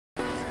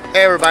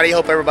Hey everybody,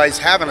 hope everybody's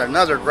having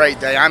another great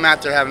day. I'm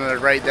out there having another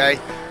great day.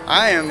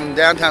 I am in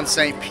downtown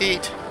St.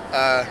 Pete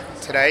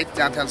today,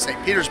 downtown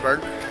St. Petersburg,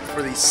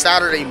 for the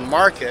Saturday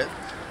market.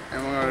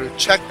 And we're going to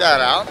check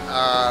that out.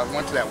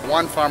 Went to that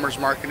one farmer's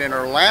market in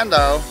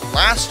Orlando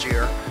last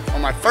year,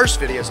 on my first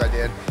videos I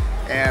did.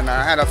 And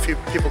I had a few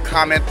people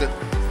comment that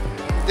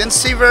didn't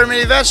see very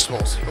many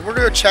vegetables. But we're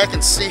going to check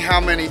and see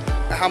how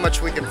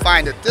much we can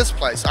find at this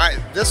place.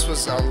 This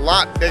was a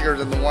lot bigger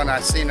than the one I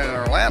seen in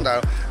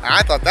Orlando.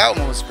 I thought that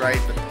one was great,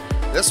 but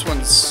this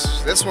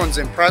one's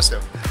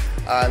impressive.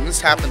 And this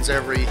happens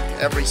every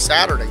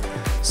Saturday.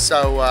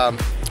 So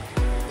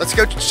let's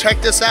go check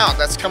this out.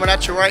 That's coming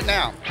at you right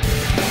now.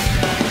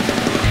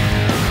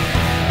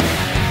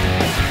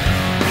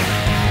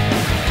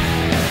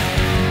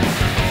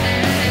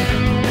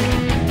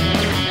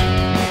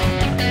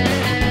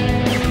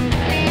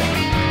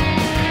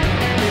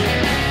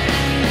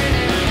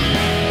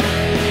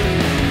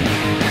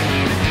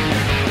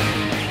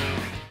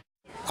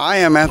 I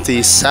am at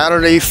the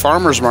Saturday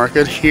farmers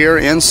market here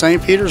in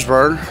St.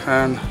 Petersburg,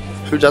 and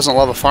who doesn't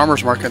love a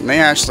farmers market? And they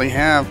actually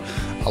have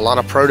a lot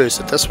of produce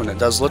at this one, it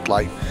does look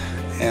like.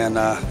 And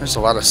there's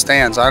a lot of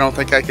stands. I don't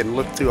think I can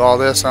look through all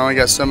this. I only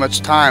got so much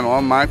time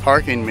on my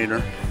parking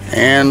meter.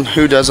 And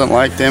who doesn't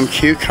like them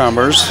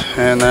cucumbers?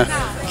 And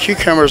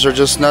cucumbers are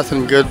just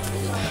nothing good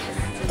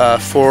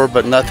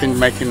but nothing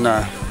making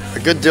a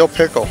good dill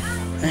pickle.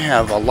 They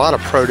have a lot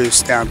of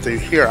produce down through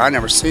here. I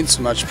never seen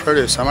so much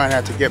produce. I might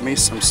have to get me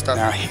some stuff.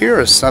 Now here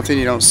is something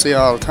you don't see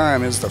all the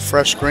time, is the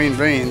fresh green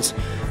beans.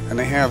 And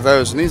they have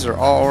those, and these are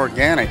all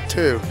organic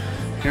too.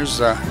 Here's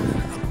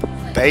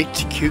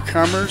baked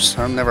cucumbers.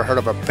 I've never heard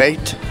of a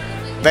baked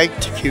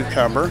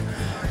cucumber.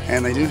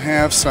 And they do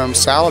have some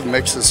salad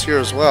mixes here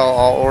as well,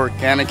 all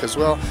organic as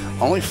well.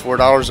 Only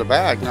 $4 a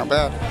bag, not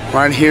bad.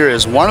 Right here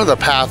is one of the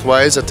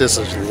pathways at this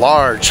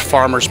large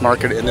farmers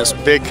market in this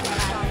big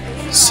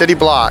city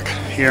block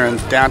here in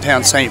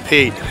downtown St.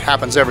 Pete.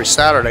 Happens every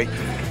Saturday.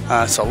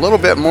 It's a little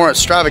bit more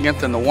extravagant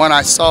than the one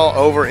I saw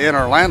over in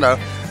Orlando.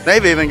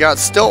 They've even got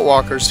stilt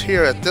walkers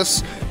here at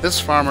this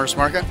farmers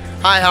market.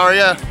 Hi, how are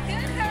you? Good,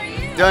 how are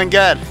you? Doing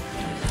good.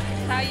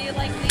 How you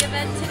like the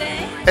event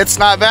today? It's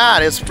not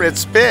bad. It's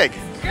big.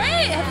 Great.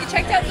 Have you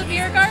checked out the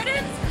beer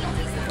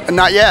garden?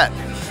 Not yet.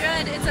 You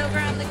should. It's over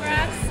on the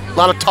grass. A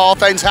lot of tall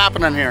things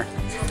happening here.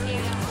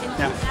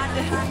 Yeah.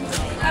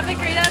 Have a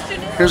great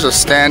afternoon. Here's a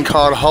stand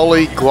called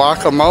Holy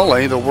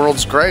Guacamole, the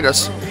world's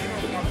greatest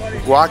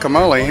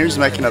guacamole. Here's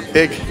making a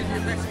big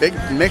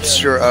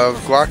mixture of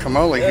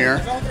guacamole here.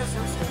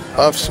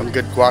 Love some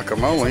good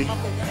guacamole.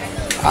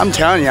 I'm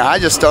telling you, I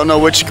just don't know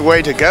which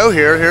way to go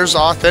here. Here's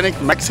authentic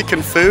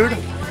Mexican food.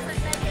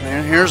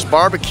 And here's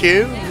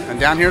barbecue. And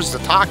down here's the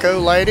taco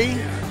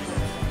lady.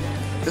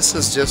 This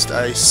is just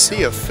a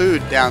sea of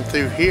food down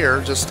through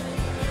here.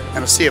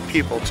 And a sea of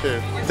people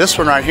too. This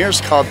one right here is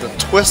called the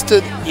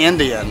Twisted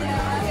Indian.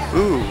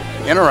 Ooh,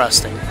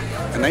 interesting.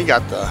 And they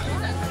got the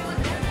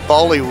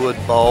Bollywood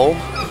bowl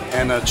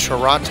and a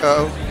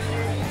churrato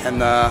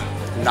and the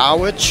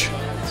nawich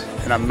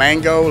and a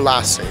mango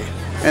lassi.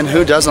 And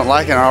who doesn't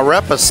like an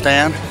arepa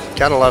stand?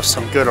 Gotta love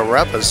some good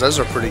arepas. Those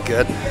are pretty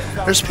good.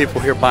 There's people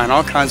here buying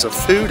all kinds of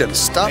food and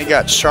stuff. They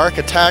got Shark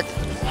Attack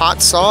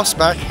hot sauce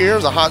back here,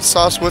 the hot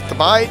sauce with the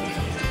bite.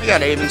 We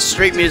got even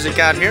street music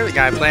out here. The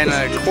guy playing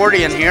an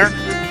accordion here.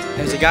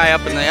 There's a guy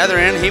up in the other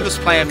end. He was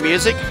playing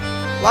music.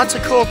 Lots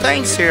of cool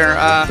things here.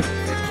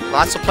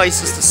 Lots of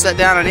places to sit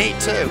down and eat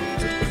too.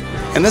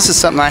 And this is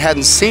something I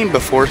hadn't seen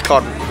before. It's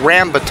called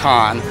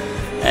rambutan.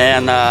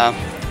 And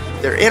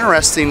they're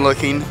interesting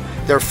looking.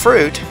 They're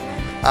fruit.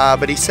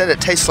 But he said it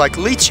tastes like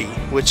lychee,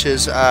 which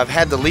is, I've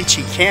had the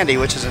lychee candy,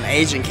 which is an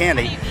Asian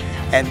candy.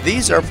 And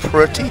these are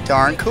pretty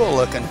darn cool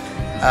looking.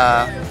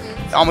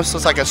 Almost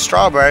looks like a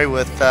strawberry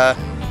with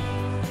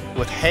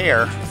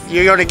hair.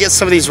 You're going to get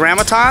some of these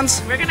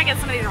rambutans? We're going to get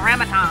some of these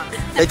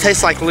rambutan. They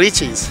taste like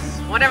lychees.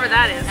 Whatever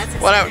that is.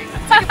 Whatever.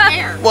 It's like a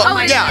pear.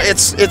 Well, yeah,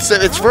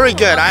 it's very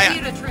good.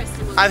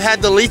 I've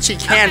had the lychee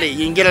candy.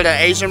 You can get it at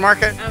Asian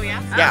market. Oh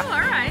yeah. Yeah. Oh, all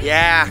right.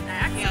 Yeah.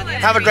 Excellent.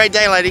 Have a great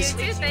day, ladies.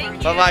 You too, thank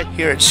you. Bye bye.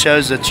 Here it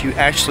shows that you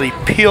actually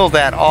peel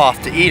that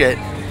off to eat it.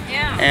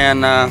 Yeah.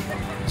 And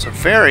it's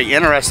very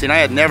interesting. I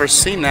had never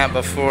seen that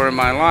before in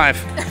my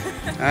life.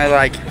 I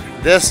like.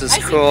 This is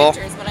cool.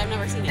 Pictures, but I've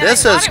never seen it.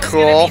 This is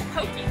cool.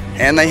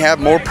 And they have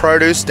more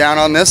produce down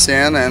on this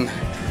end, and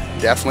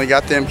definitely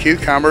got them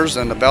cucumbers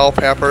and the bell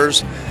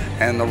peppers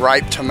and the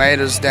ripe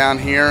tomatoes down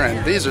here.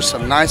 And these are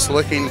some nice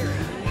looking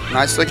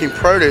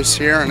produce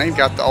here, and they've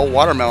got the old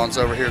watermelons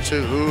over here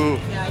too. Ooh.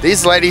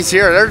 These ladies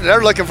here,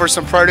 they're looking for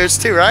some produce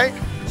too, right?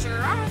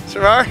 Sure are.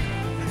 Sure are.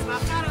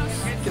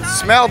 You can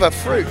smell the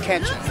fruit,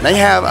 can't you? They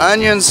have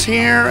onions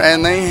here,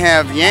 and they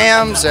have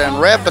yams and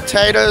red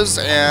potatoes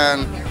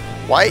and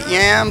white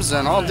yams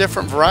and all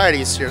different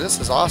varieties here. This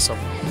is awesome.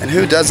 And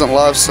who doesn't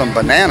love some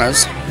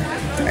bananas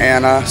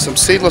and some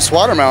seedless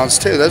watermelons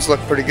too? Those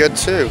look pretty good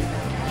too.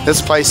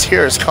 This place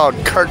here is called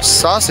Kurt's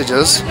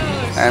Sausages,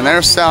 and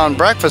they're selling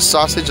breakfast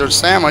sausage or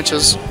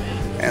sandwiches,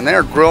 and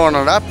they're grilling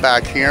it up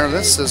back here.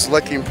 This is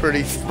looking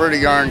pretty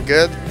darn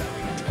good.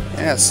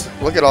 Yes,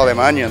 look at all them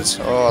onions.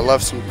 Oh, I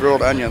love some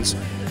grilled onions.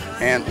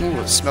 And ooh,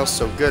 it smells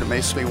so good. It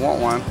makes me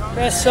want one.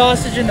 Best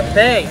sausage in the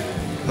bay.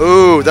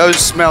 Ooh, those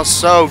smell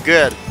so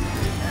good.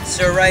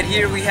 So right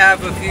here we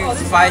have a few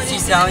spicy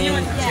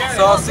Italian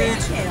sausage.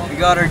 We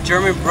got our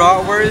German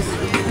bratwurst.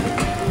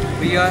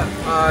 We got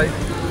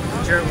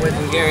with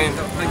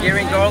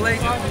Hungarian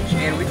garlic,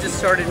 and we just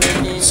started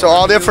making. So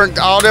all different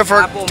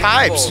apple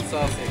types. meatball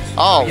sausage.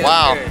 Oh Yes,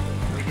 wow! sir.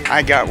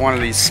 I got one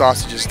of these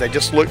sausages. They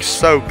just looked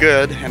so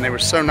good, and they were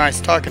so nice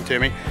talking to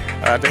me.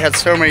 They had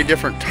so many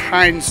different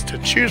kinds to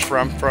choose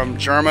from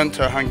German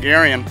to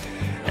Hungarian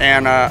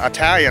and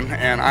Italian,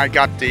 and I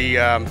got the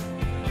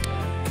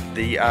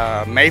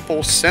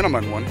maple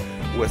cinnamon one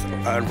with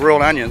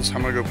grilled onions.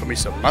 I'm gonna go put me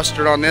some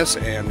mustard on this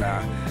and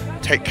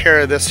take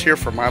care of this here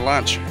for my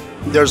lunch.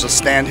 There's a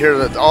stand here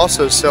that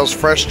also sells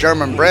fresh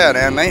German bread,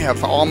 and they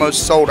have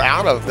almost sold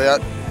out of that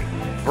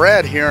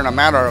bread here in a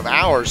matter of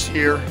hours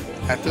here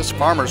at this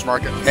farmer's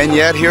market. And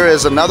yet here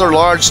is another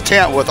large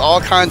tent with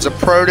all kinds of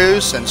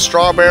produce and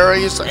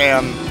strawberries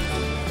and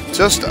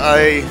just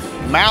a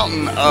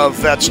mountain of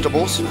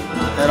vegetables.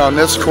 And on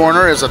this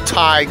corner is a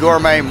Thai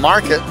gourmet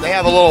market. They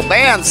have a little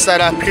band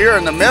set up here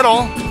in the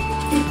middle,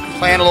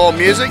 playing a little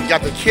music.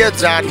 Got the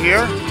kids out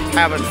here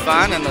having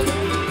fun in the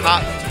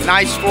hot,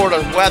 nice Florida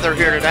weather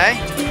here today.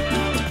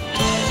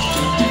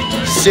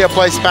 See a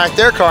place back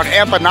there called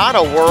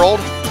Empanada World.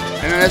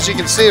 And as you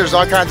can see, there's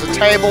all kinds of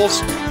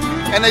tables.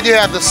 And they do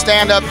have the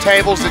stand-up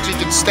tables that you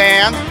can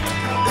stand.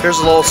 Here's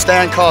a little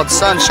stand called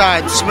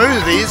Sunshine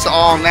Smoothies,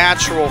 all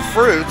natural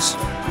fruits.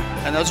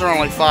 And those are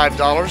only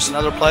 $5.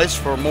 Another place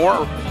for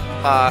more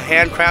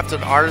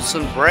handcrafted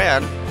artisan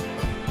bread.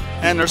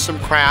 And there's some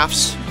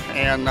crafts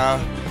and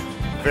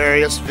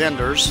various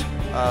vendors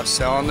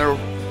selling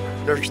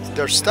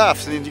their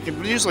stuff. And you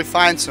can usually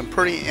find some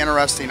pretty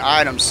interesting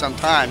items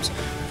sometimes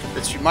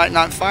that you might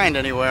not find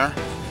anywhere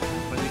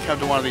when you come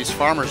to one of these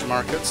farmers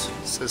markets.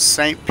 It says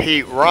St.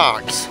 Pete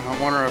Rocks.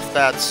 I wonder if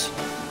that's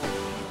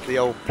the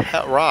old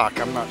pet rock.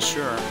 I'm not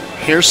sure.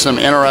 Here's some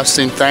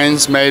interesting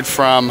things made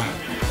from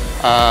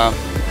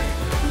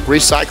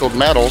recycled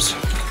metals,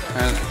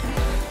 and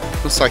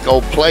looks like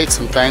old plates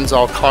and things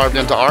all carved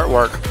into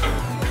artwork.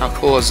 How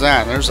cool is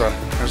that? There's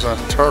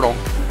a turtle.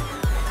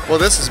 Well,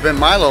 this has been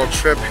my little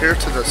trip here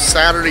to the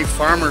Saturday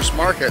Farmers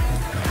Market.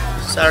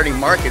 Saturday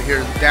Market here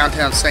in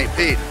downtown St.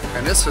 Pete.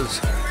 And this is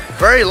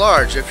very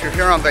large. If you're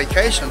here on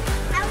vacation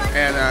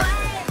and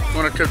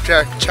want to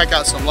check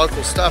out some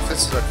local stuff,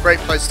 this is a great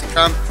place to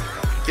come.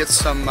 Get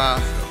some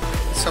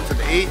something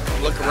to eat,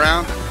 look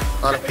around.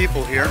 A lot of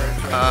people here.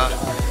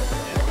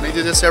 They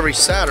do this every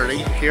Saturday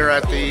here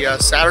at the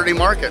Saturday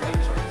Market.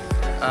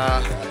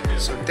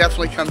 So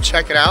definitely come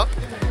check it out.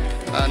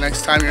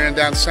 Next time you're in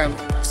down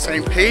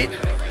St. Pete.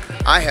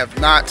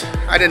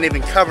 I didn't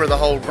even cover the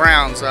whole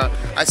grounds.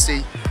 I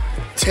see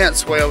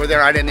tents way over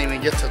there. I didn't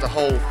even get to the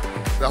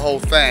whole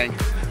thing.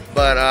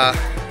 But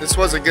this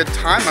was a good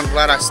time. I'm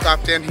glad I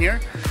stopped in here.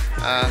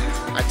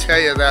 I tell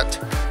you that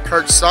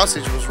Kurt's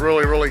sausage was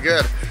really, really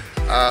good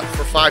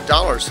for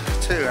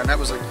 $5 too, and that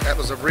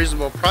was a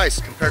reasonable price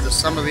compared to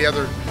some of the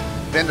other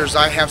vendors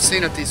I have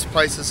seen at these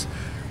places.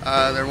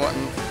 They're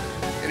wanting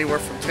anywhere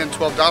from $10,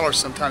 $12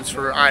 sometimes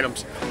for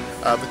items,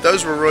 but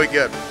those were really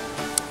good.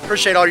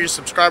 Appreciate all you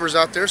subscribers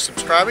out there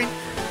subscribing,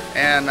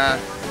 and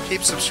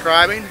keep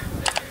subscribing.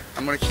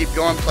 I'm going to keep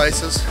going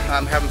places.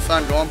 I'm having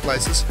fun going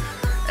places,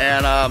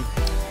 and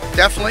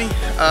definitely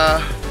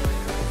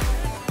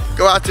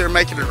go out there and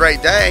make it a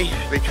great day,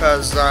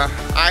 because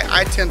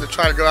I tend to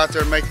try to go out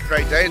there and make a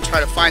great day and try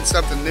to find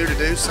something new to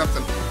do,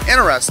 something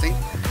interesting,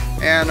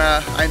 and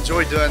I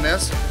enjoy doing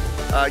this.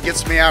 It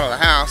gets me out of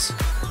the house.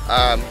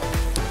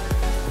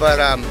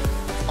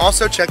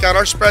 Also check out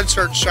our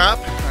Spreadshirt shop.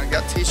 I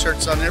got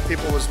t-shirts on there.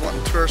 People was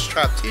wanting Tourist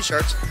Trap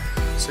t-shirts,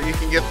 so you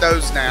can get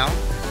those now.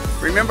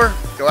 Remember,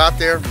 go out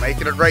there,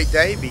 make it a great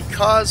day,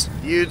 because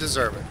you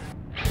deserve it.